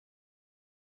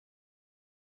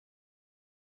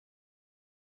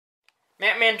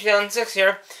Mattman 2006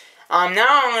 here.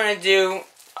 Now I'm going to do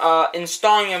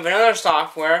installing of another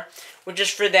software, which is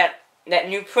for that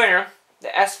new printer, the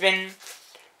EPSON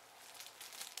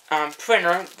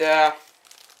printer, the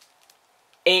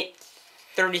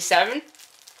 837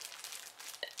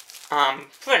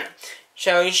 printer.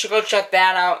 So you should go check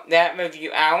that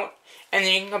review out, and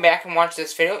then you can go back and watch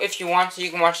this video. If you want to,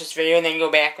 you can watch this video and then go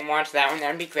back and watch that one.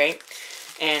 That'd be great.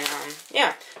 And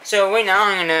yeah. So right now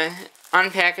I'm gonna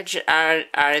unpackage it out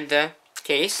of the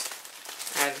case,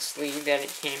 out of the sleeve that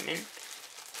it came in,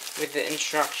 with the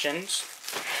instructions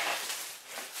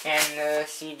and the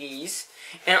CDs.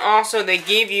 And also they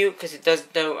give you, because it does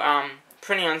the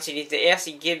printing on CDs, they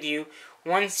actually give you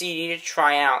one CD to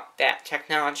try out that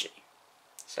technology.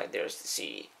 So there's the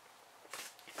CD,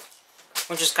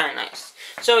 which is kind of nice.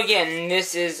 So again,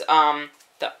 this is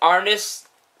the Artist,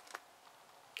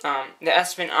 the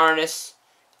EPSON Artist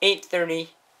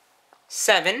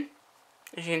 837,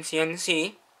 as you can see on the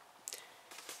CD.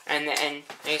 And like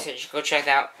I said, you should go check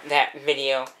out that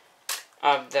video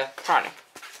of the product.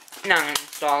 Now I'm going to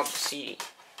install the CD.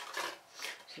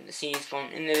 So the CD is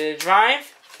going into the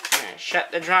drive. I'm going to shut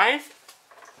the drive.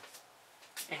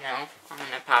 And now I'm going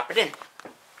to pop it in.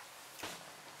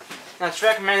 Now it's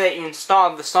recommended that you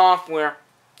install the software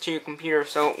to your computer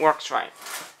so it works right.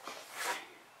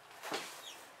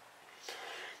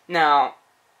 Now,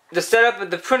 the setup of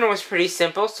the printer was pretty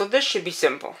simple, so this should be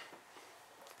simple.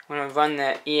 I'm going to run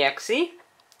the exe.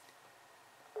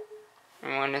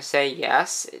 I'm going to say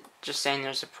yes, just saying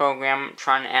there's a program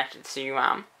trying to access the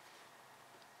CD-ROM.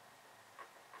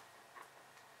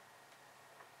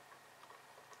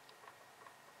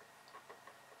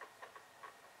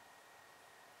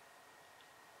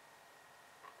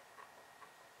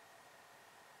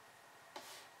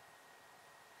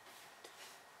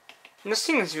 This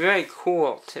thing is very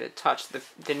cool to touch,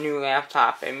 the new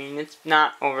laptop. I mean, it's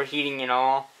not overheating at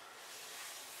all.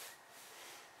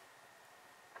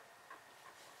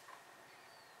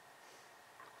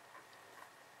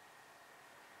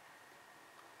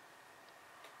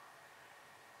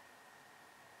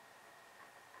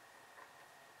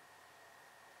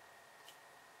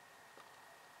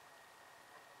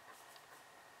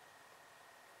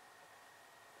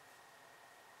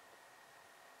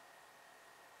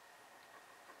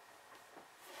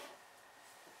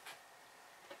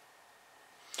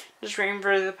 Just waiting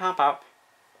for it to pop up.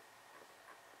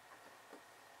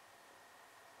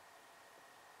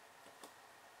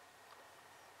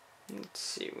 Let's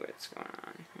see what's going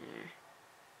on here.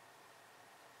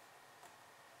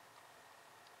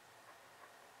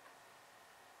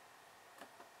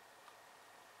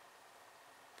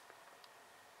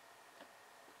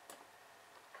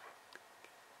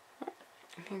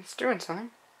 I think it's doing something.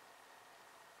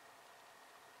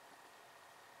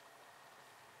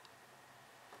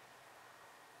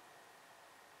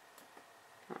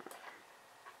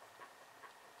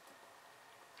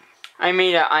 I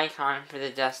made an icon for the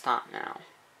desktop now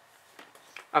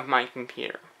of my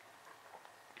computer.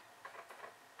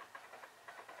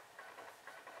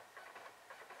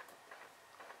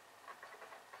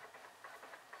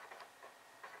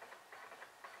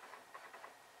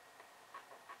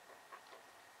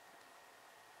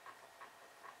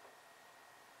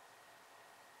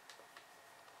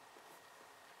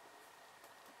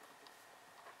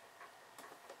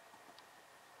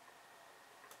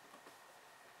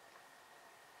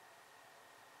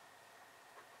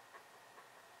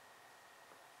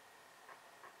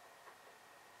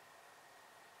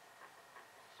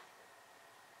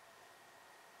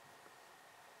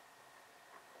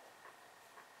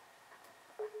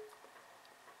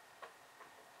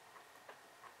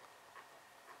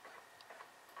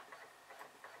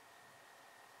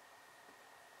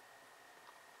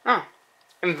 Oh,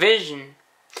 envision.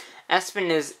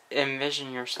 EPSON is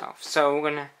envision yourself. So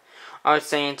we're gonna, it's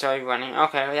saying it's already running.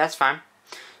 Okay, well, that's fine.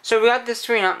 So we got this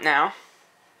screen up now.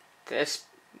 The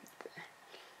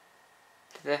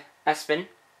EPSON.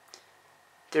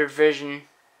 Their vision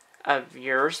of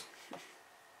yours.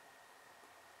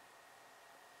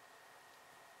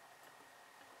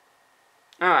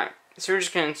 Alright, so we're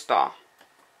just gonna install.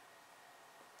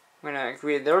 I'm gonna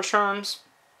agree to their terms.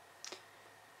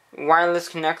 Wireless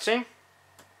connection.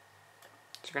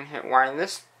 So you're gonna hit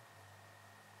wireless.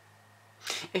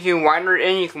 If you wire it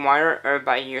in, you can wire it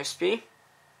by USB,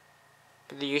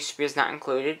 but the USB is not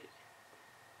included.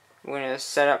 We're gonna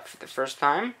set up for the first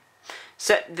time.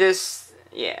 Set this,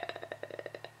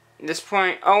 this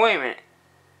point. Oh, wait a minute.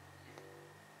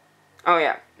 Oh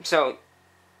yeah. So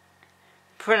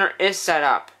the printer is set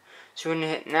up. So we're gonna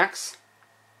hit next.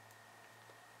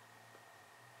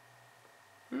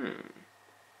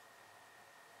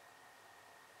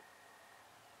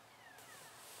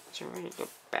 So we're gonna go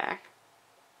back.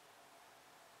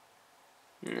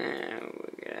 No,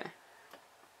 we're gonna.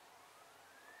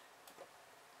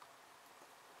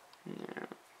 No.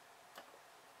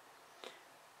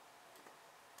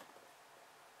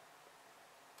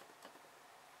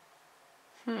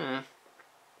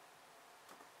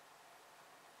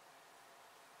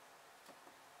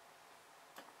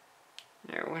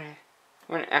 No,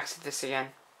 we're gonna exit this again.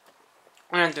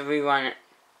 We're gonna have to rerun it.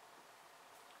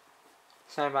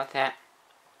 Sorry about that.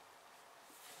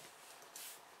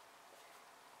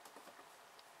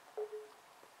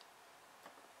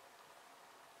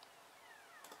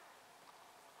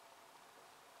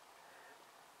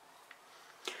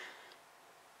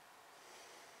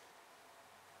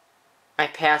 I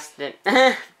passed it.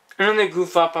 Another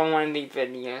goof up on one of these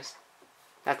videos.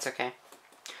 That's okay.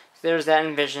 So there's that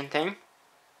envision thing.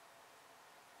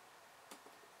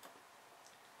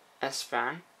 That's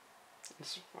fine.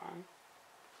 That's fine.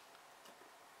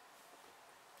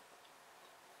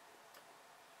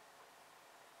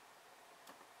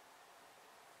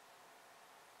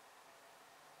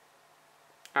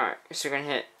 Alright, so we're going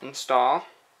to hit install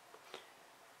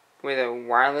with a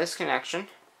wireless connection.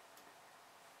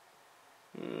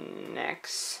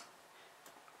 Next.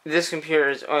 This computer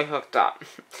is already hooked up.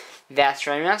 That's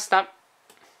where I messed up.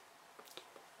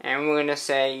 And we're going to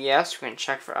say yes. We're going to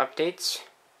check for updates.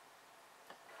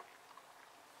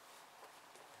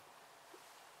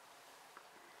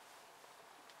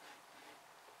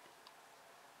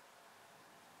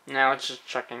 Now it's just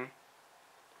checking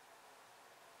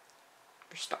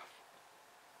for stuff.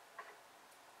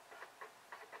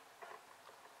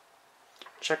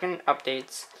 Checking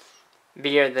updates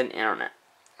via the internet.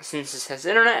 Since this has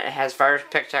internet, it has virus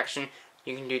protection.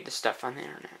 You can do the stuff on the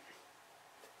internet.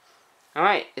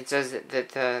 Alright, it says that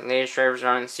the latest drivers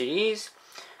are on the CDs.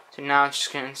 So now it's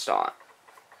just going to install it.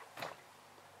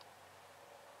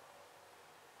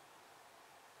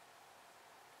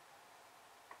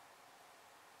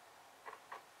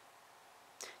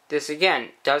 This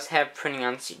again does have printing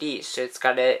on CDs, so it's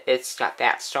got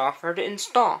that software to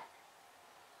install.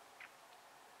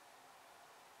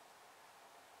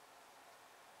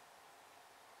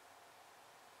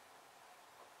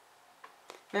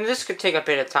 And this could take a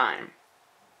bit of time.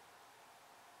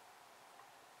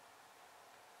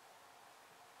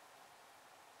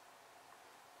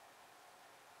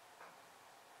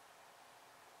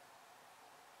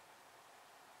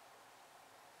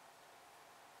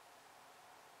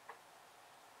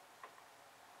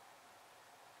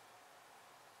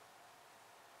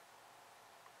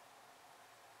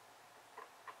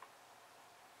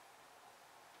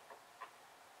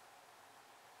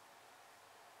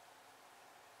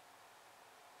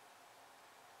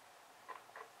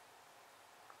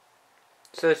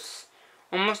 So it's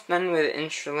almost done with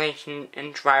installation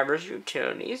and drivers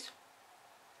utilities.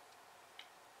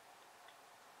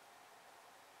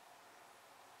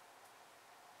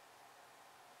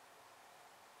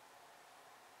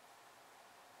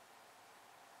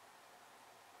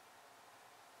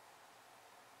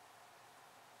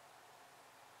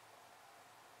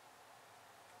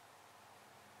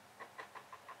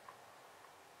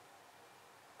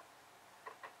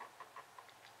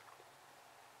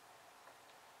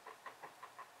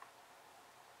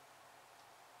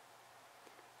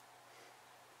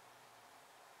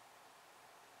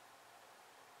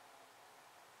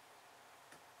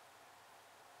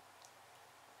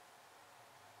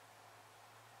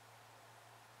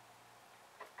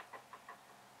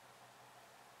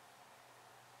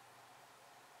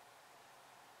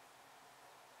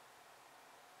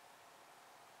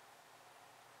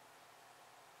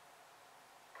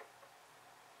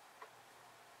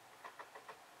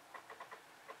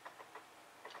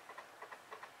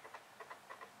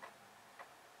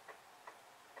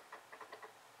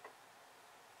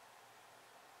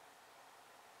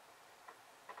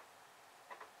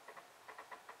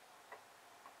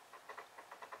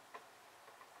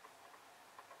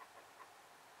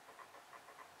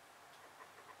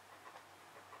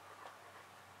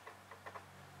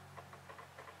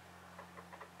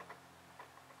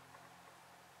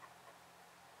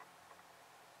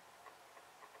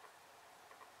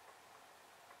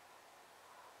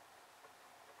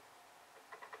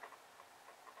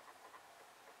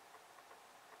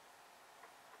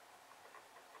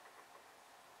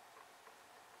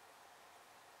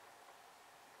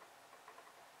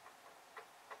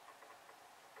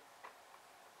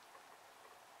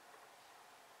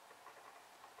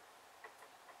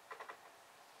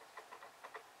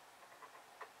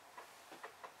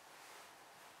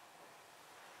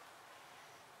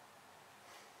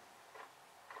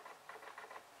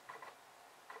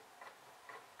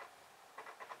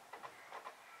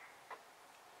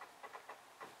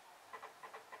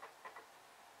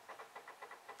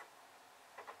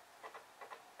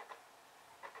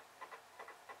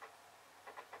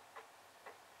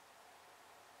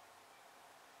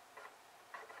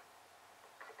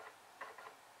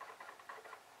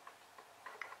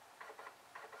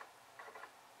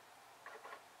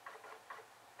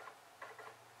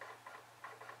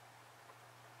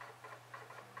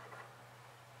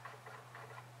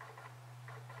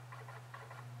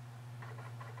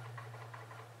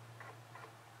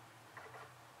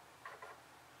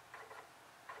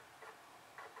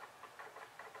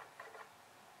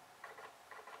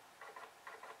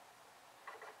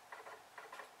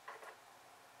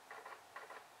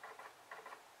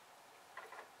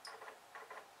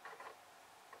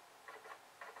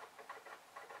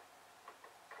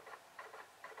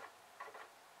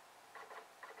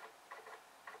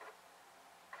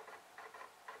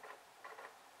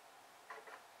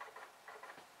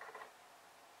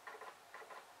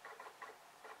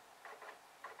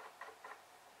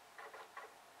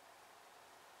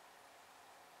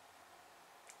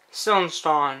 Still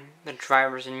installing the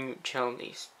drivers and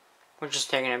utilities, which is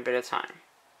taking a bit of time.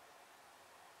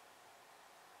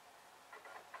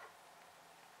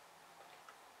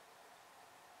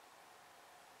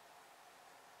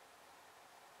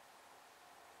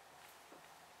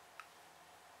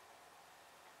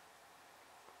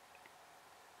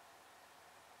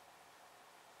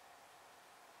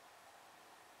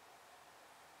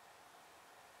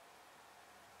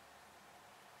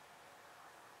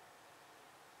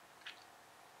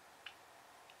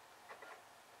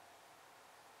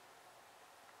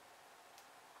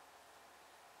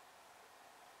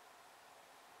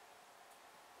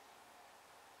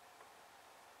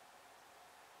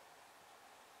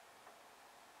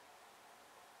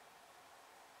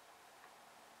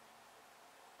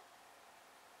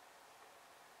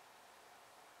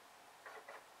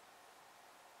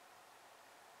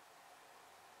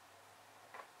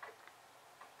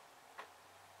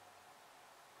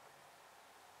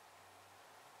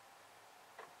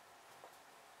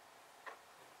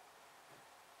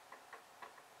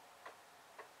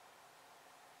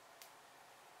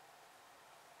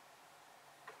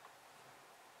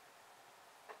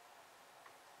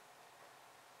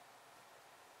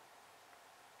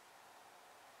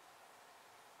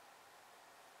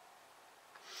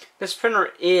 This printer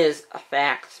is a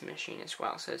fax machine as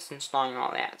well, so it's installing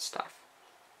all that stuff.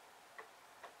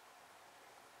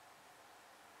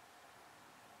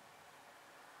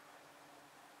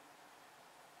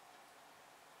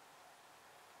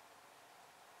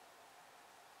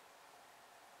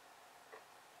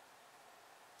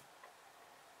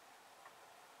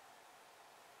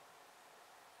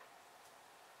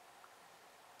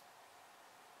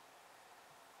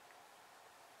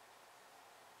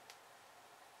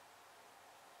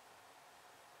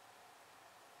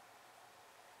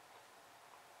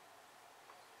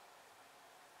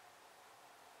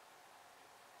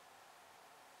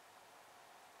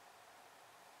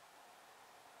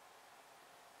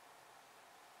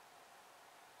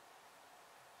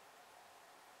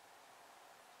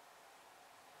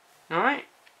 Alright,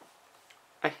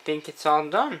 I think it's all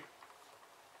done.